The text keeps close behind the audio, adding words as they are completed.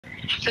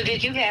So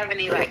did you have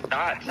any like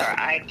thoughts or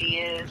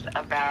ideas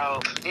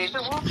about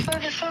visuals for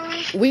the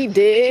song? We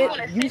did.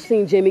 You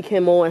seen Jimmy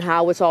Kimmel and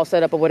how it's all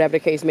set up or whatever the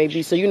case may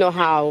be. So you know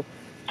how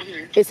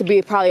it's to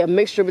be probably a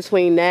mixture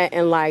between that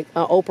and like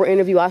an Oprah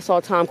interview I saw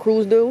Tom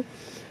Cruise do.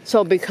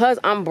 So because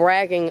I'm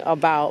bragging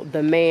about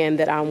the man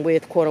that I'm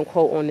with, quote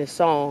unquote, on this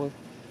song,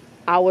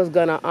 I was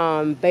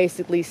gonna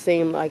basically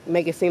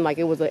make it seem like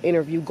it was an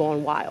interview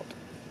gone wild.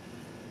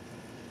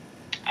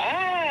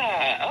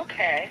 Ah,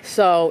 okay.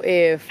 So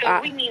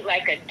we need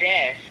like a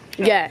desk.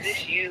 So yes. Is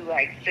this you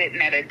like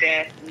sitting at a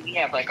desk and you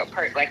have like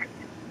like,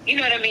 you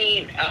know what I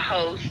mean? A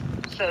host,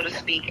 so to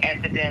speak,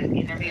 at the desk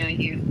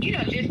interviewing you. You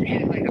know, just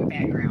as like a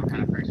background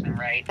kind of person,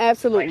 right?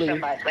 Absolutely. Like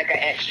somebody, like an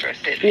extra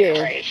sitting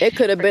there, right? It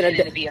could have been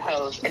to be a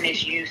host and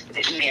it's you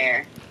sitting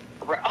there.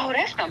 Oh,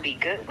 that's gonna be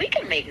good. We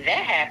can make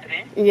that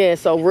happen. Yeah,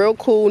 so real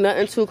cool,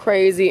 nothing too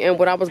crazy. And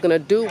what I was gonna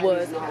do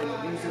was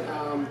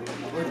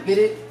get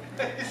it.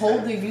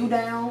 Hold the U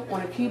down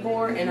on a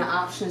keyboard and the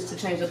options to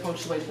change the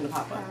punctuation to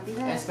pop up,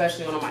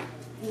 especially on a mic.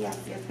 Yes,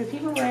 because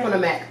people were on a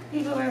Mac.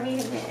 People were reading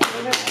it and they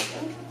were like,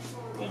 oh,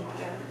 thank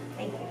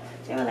you.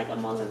 They were like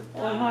Amor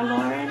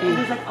Laüren, and it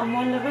was like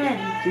Amor Laüren.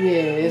 Yeah,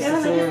 it's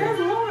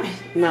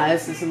Laüren. Nah,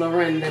 it's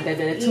Laüren.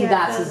 That two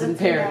dots is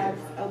imperative.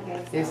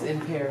 Okay. So it's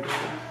imperative.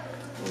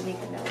 we make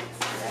a note.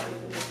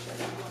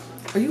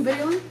 Are you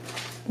videoing?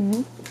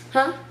 Mm-hmm.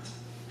 Huh?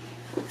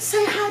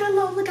 Say hi to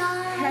Lola,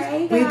 guys.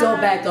 Hey, guys. We go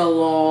back a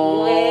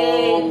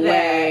long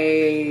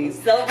way.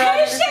 So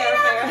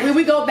hey,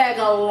 we go back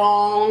a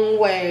long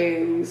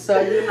way. So,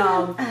 you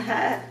know,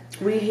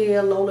 we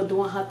hear Lola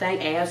doing her thing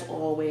as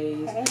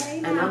always. Hey,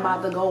 and I'm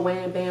about to go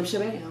wham, bam,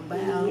 shabam,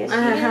 bam. Yes,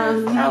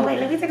 oh, wait,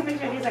 let me take a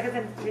picture of these. Like I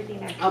said,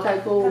 Regina.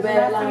 Okay, cool.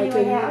 Bad like,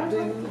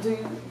 do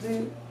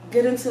you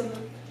get into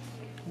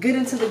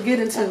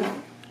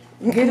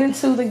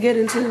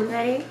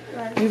Right?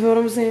 You feel what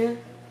I'm saying?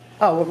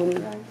 Oh, we're going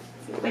to...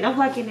 Wait, don't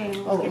plug your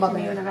name. Oh, my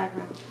bad. In the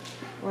background.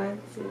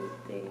 1, 2,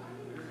 3.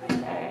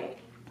 Alright.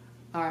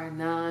 Alright,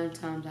 9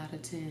 times out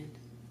of 10.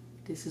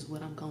 This is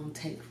what I'm going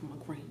to take from a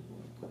green.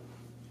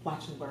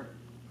 Watch it work.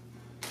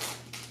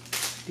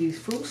 These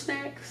fruit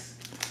snacks,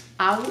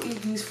 I will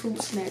eat these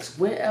fruit snacks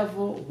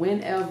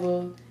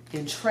whenever,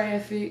 in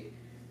traffic,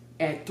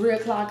 at 3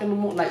 o'clock in the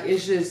morning. Like,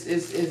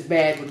 it's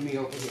bad with me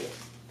over here.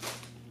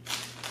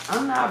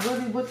 I'm not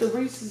really with the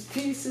Reese's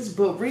Pieces,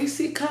 but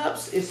Reese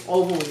cups, it's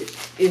over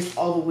with. It's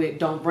over with.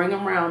 Don't bring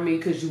them around me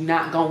because you're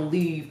not going to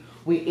leave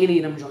with any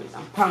of them joints.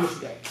 I promise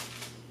you that.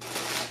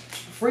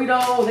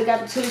 Fritos, they got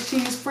the chili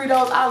cheese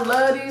Fritos. I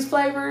love these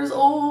flavors.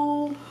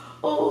 Ooh,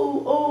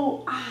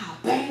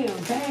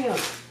 bam.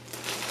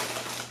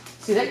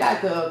 See, they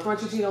got the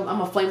crunchy Cheetos.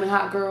 I'm a Flamin'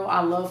 Hot girl.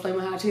 I love Flamin'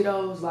 Hot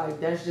Cheetos.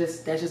 Like, that's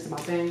just my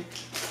thing.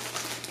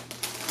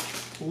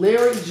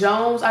 Lyric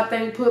Jones, I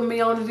think, put me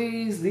on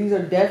these. These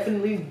are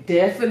definitely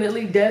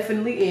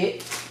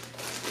it.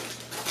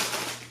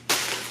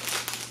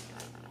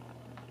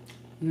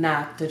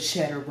 Not the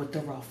cheddar with the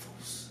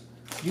ruffles.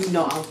 You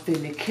know I'm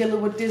finna kill it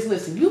with this.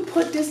 Listen, you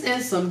put this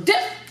in some dip.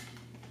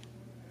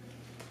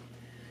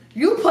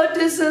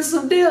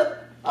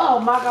 Oh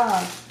my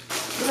God.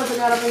 What else I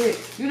got over here?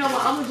 You know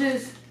what? I'ma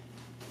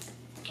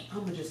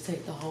just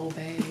take the whole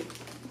bag.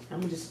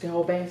 I'ma just the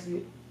whole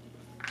basket.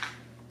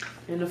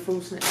 And the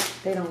fruit snacks,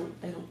 they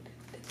don't need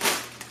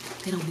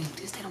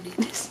this. They don't need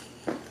this.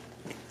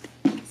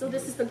 So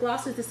this is the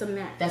gloss, or is this a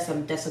matte? That's a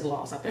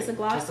gloss, I think. That's a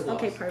gloss?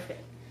 Okay,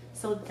 perfect.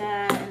 So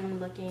that, and I'm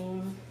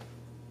looking,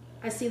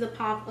 I see the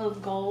pop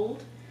of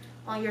gold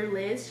on your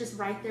lids, just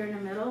right there in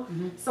the middle.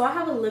 So I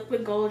have a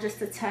liquid gold just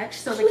to touch,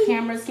 so the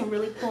cameras can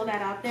really pull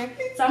that out there.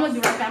 So I'm gonna be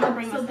right back. I'm gonna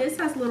bring. So this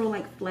has little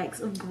like flecks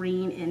of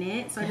green in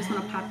it. So I just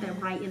want to pop that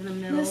right in the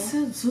middle.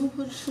 Listen, do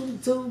what you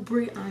do,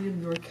 Brie. I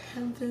am your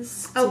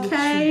canvas.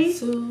 Okay.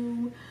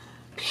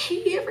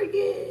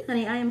 Period.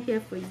 Honey, I am here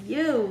for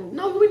you.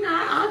 No, we're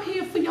not. I'm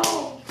here for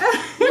y'all.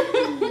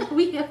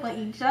 We here for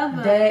each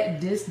other.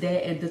 That,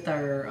 and the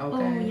third.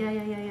 Okay. Oh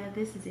yeah.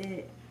 This is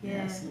it.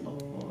 Yeah. Yes,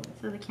 Lord.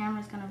 So the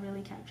camera's gonna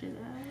really capture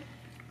that.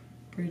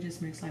 Brie just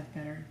makes life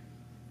better.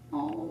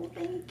 Oh,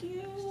 thank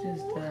you. It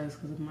just does,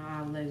 because my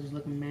eyelash was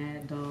looking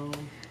mad dull.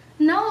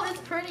 No,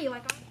 it's pretty.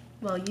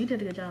 Well, you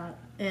did a good job,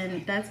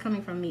 and that's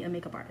coming from me, a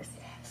makeup artist.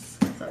 Yes.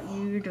 So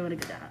you're doing a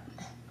good job.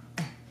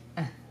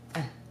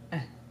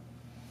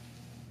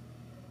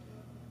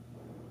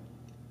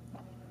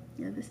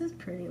 Yeah, this is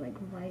pretty, like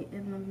right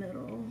in the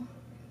middle.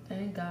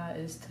 Thank God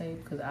it's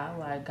tape, because I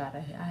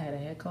had a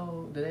head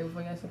cold the day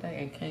before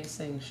yesterday and can't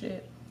sing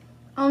shit.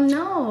 Oh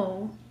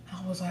no.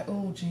 I was like,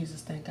 oh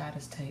Jesus, thank God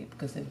it's tape,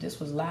 because if this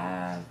was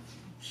live,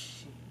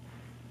 shit.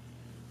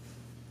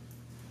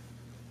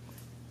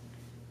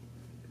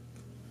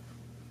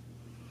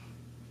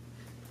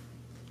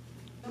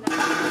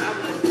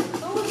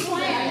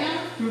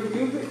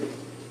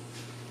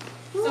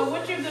 So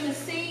what you're gonna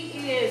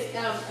see is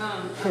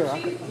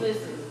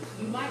Listen,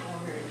 you might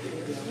want her.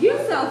 You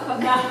so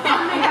fucking.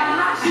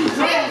 How she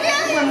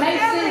dressed would make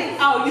sense.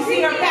 Oh, you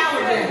see her power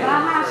dance.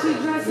 How she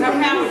dressed. Her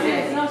power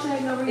dance. No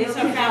shade, no reason. It's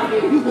her power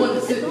dance. You want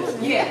to sit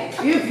there.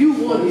 Yeah, if you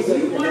want to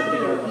sit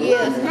there.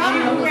 Yes.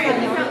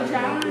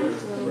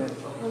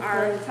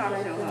 Our talk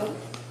show host.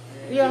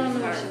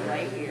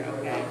 Right here,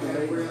 okay.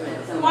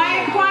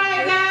 Quiet,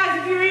 quiet, guys,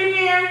 if you're in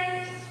here.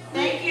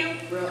 Thank you.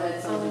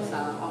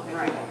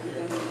 Right.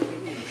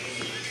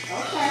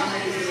 Okay.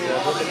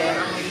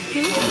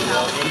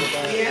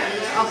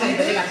 Yeah. Okay,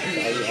 but they got to be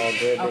All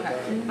good. okay.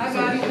 I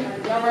got you.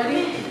 Y'all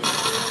ready?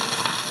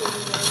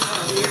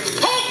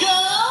 Hey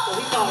girl!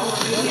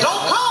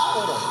 Don't call!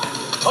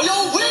 Or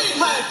your wig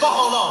might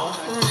fall off.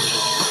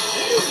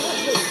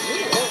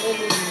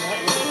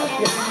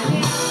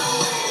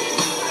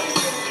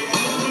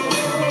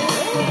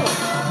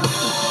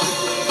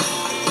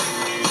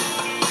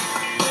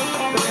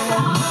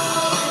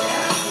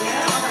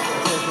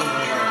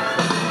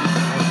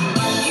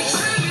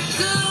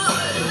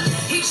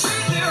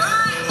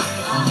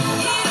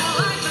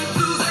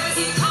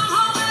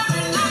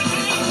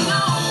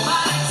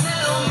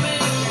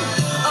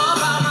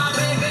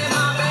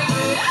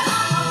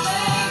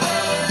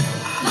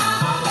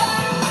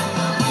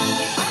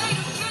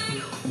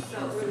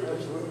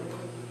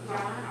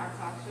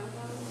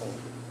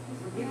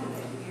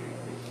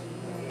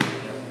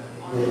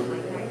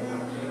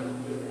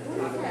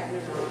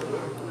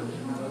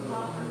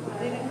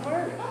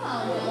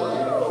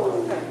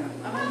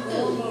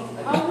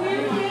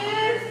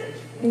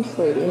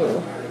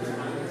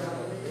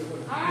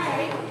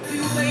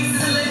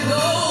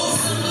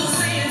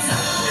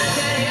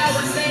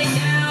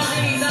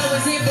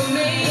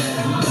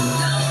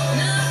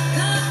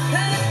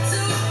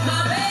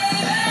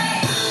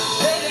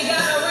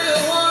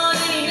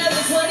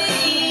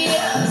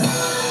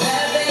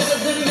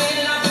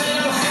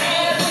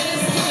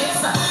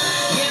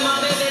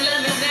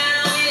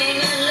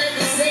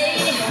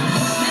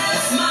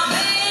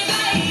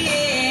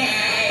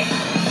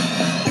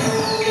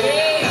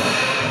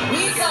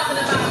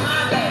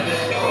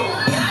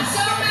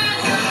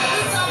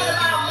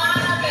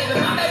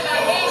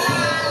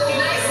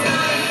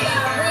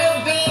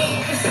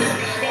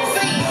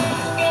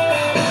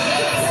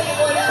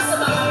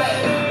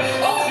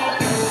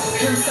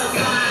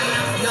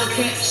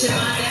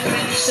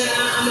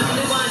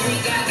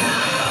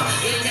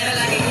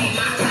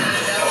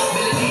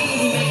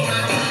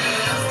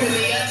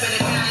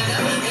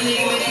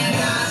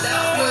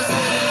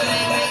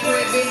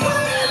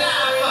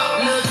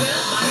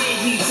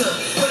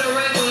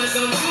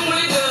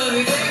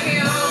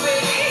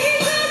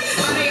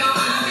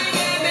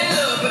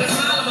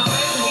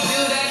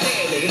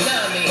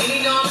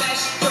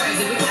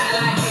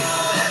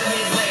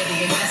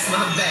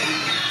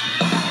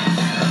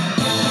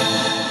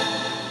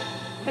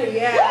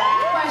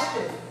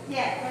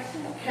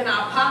 Can I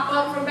pop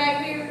up from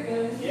back here?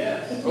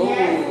 Yes.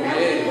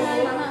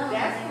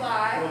 That's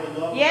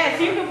fly. Yes,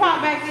 you can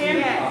pop back there.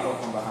 Yes.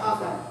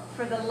 Okay.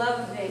 For the love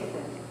of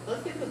Jason.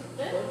 Let's get the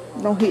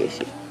Don't hit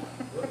shit.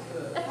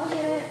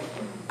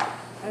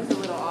 There's a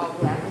little all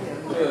black.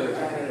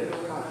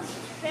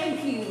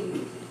 Thank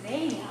you.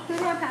 Thank you. Who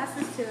have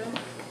passes to?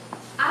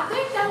 I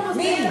think that was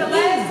me the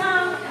last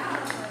time.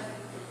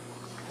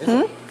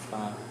 It's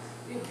fine.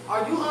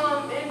 Are you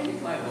in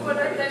for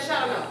that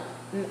shot or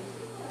no?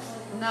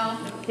 No.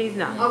 He's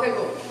not. Okay,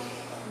 cool.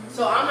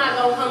 So I'm not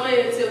gonna come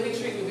in until we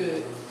treat you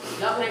good.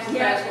 Y'all can actually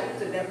fast forward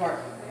to that part.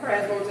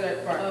 Fast forward to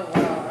that part. Oh, wow. I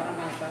don't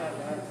know if I have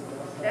that.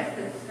 That's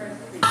the first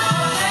thing.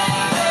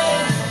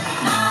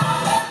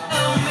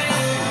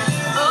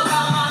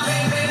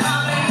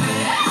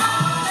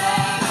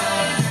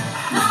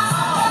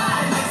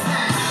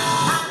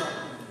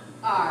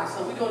 Alright,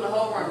 so we're doing the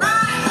whole run.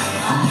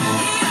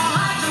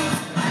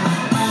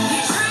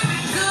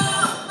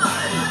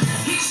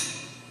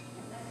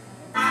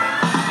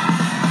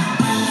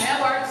 That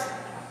works.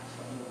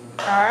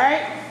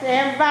 Alright,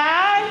 stand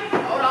by.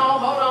 Hold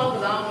on,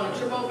 because I don't want to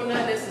trip over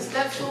nothing. There's a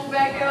step stool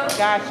back here,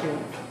 Got you.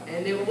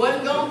 and it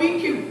wasn't gonna be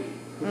cute.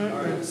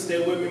 Alright,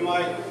 stay with me,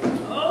 Mike.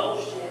 Oh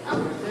shit.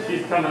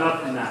 She's coming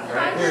up from that,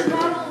 right? We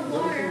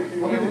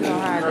don't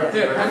hide that.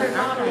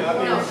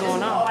 What's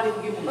going on?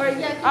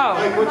 Oh,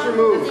 Mike, what's your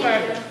move?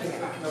 okay.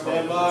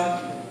 Stand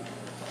by.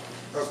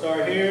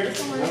 Start here.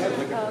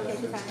 Oh, okay,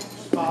 she's fine.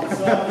 Pops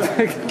up.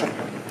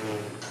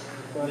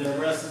 And the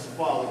rest is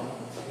following.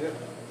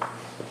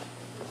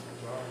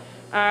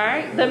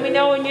 Alright, let me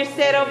know when you're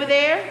set over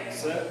there.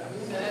 Set.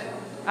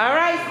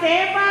 Alright,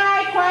 stand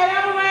by. Quiet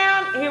all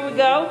around. Here we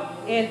go.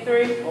 In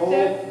 3, 2,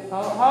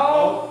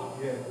 hold.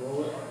 Yeah,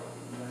 roll it.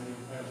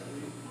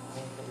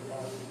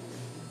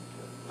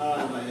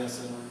 Yes,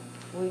 sir.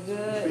 We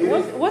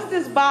good. What's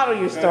this bottle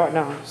you're starting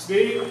on?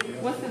 Speed.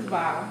 What's this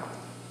bottle?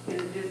 Is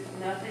it just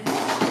nothing?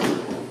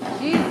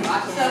 Jesus.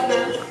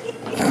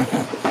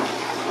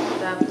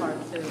 That part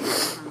too.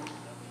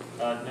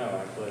 No,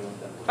 actually, I want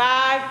that.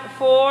 5,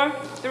 4,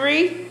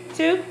 3,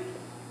 2.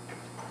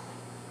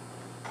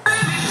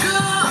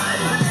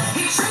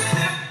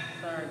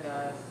 Sorry,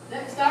 guys.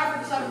 Let's start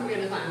from the second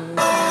beginning time.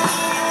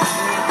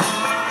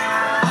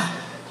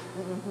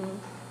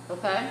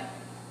 Okay.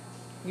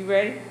 You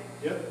ready?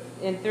 Yep.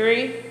 In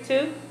 3,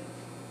 2.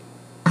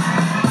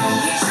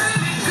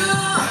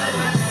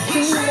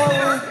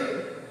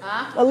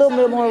 Huh? A little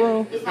bit more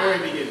room. It's fine.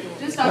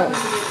 Just start from the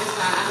beginning. It's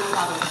fine. I don't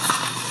follow.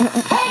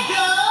 Hey,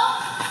 girl!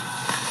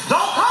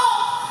 Don't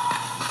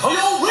call! Or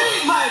your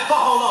wig might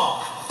fall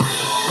off.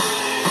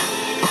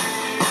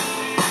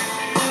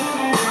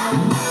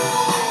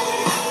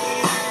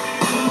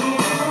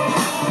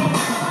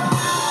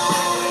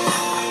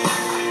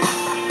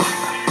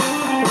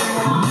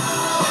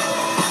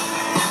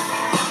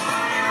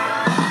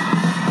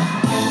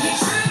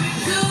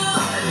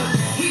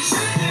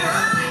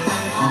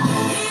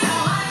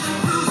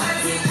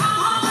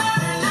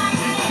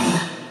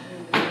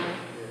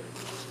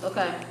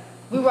 Okay.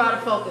 We were out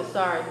of focus,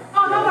 sorry.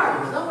 Oh, no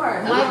worries. No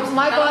worries.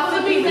 Michael, I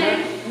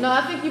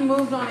think you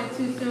moved on it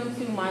too soon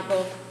too,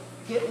 Michael.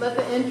 Let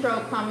the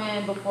intro come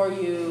in before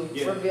you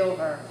reveal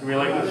her. Do we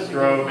like the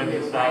strobe and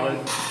the solid?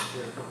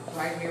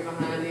 Right here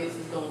behind this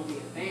is going to be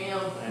a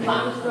bam.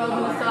 Pop the strobe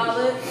and the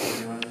solid.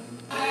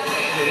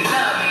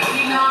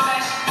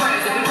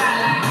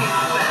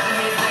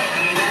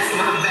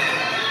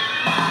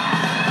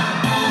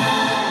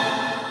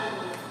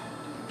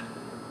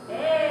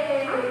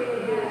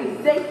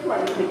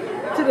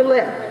 To the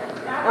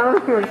left. I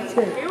don't know what to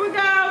say. Here we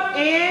go.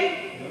 In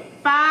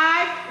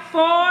 5,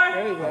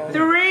 4,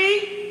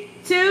 3,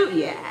 2.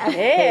 Yeah.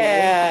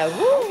 Yeah.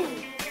 Woo.